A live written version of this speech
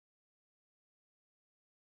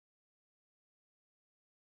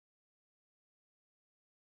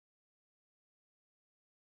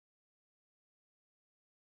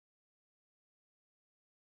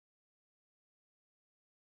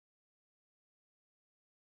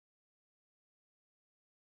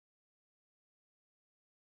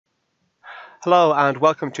Hello and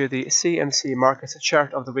welcome to the CMC Markets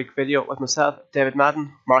chart of the week video with myself, David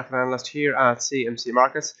Madden, market analyst here at CMC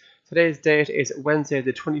Markets. Today's date is Wednesday,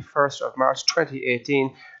 the 21st of March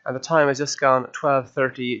 2018, and the time has just gone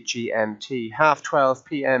 12:30 GMT, half 12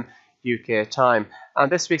 p.m. UK time.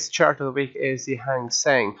 And this week's chart of the week is the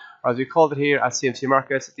Seng, or as we called it here at CMC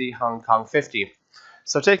Markets, the Hong Kong 50.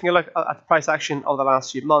 So taking a look at the price action over the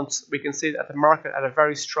last few months, we can see that the market had a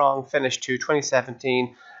very strong finish to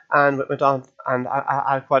 2017 and went on and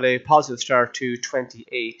had quite a positive start to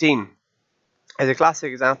 2018. It's a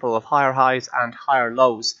classic example of higher highs and higher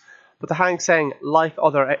lows. But the Hang Seng, like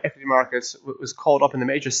other equity markets, was caught up in the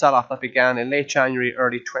major sell-off that began in late January,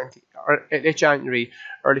 early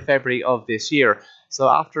February of this year. So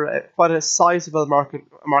after quite a sizable market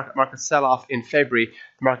sell-off in February,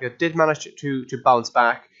 the market did manage to bounce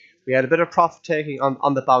back. We had a bit of profit taking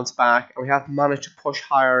on the bounce back, and we have managed to push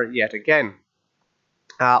higher yet again.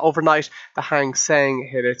 Overnight, the Hang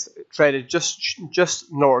Seng traded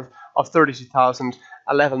just north of 32,000,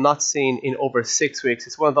 a level not seen in over 6 weeks.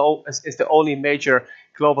 It's the only major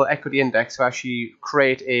global equity index to actually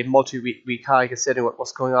create a multi-week high, considering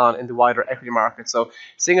what's going on in the wider equity market. So,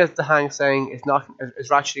 seeing as the Hang Seng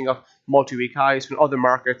is ratcheting up multi-week highs when other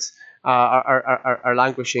markets are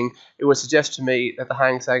languishing, it would suggest to me that the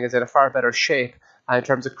Hang Seng is in a far better shape in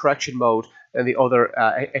terms of correction mode than the other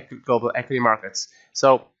global equity markets.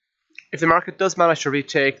 So if the market does manage to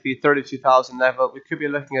retake the 32,000 level, we could be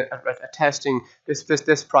looking at testing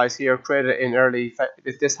this price here created in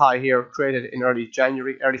this high here created in early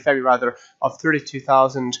February rather, of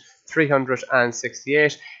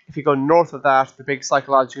 32,368. If you go north of that, the big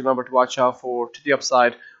psychological number to watch out for to the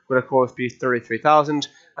upside would of course be 33,000,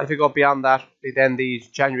 and if you go beyond that, then the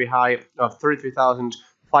January high of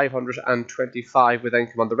 33,525 would then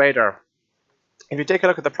come on the radar. If you take a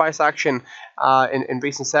look at the price action in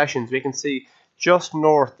recent sessions, we can see just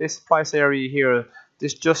north, this price area here,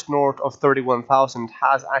 this just north of 31,000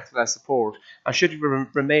 has acted as support. And should we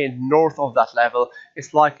remain north of that level,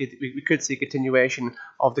 it's likely that we could see continuation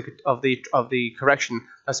of the correction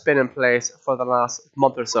that's been in place for the last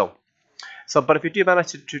month or so. But if you do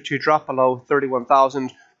manage to drop below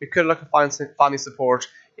 31,000, we could look at finding support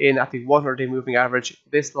in at the 100-day moving average,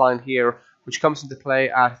 this line here, which comes into play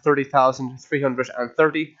at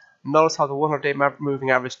 30,330. Notice how the 100-day moving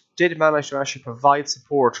average did manage to actually provide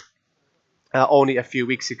support only a few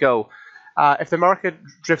weeks ago. If the market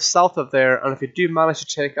drifts south of there, and if you do manage to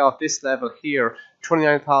take out this level here,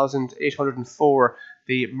 29,804,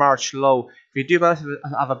 the March low, if you do manage to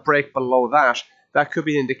have a break below that, that could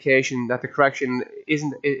be an indication that the correction is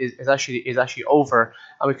actually over,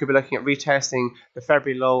 and we could be looking at retesting the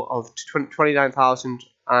February low of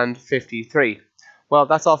 29,053. Well,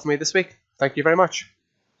 that's all for me this week. Thank you very much.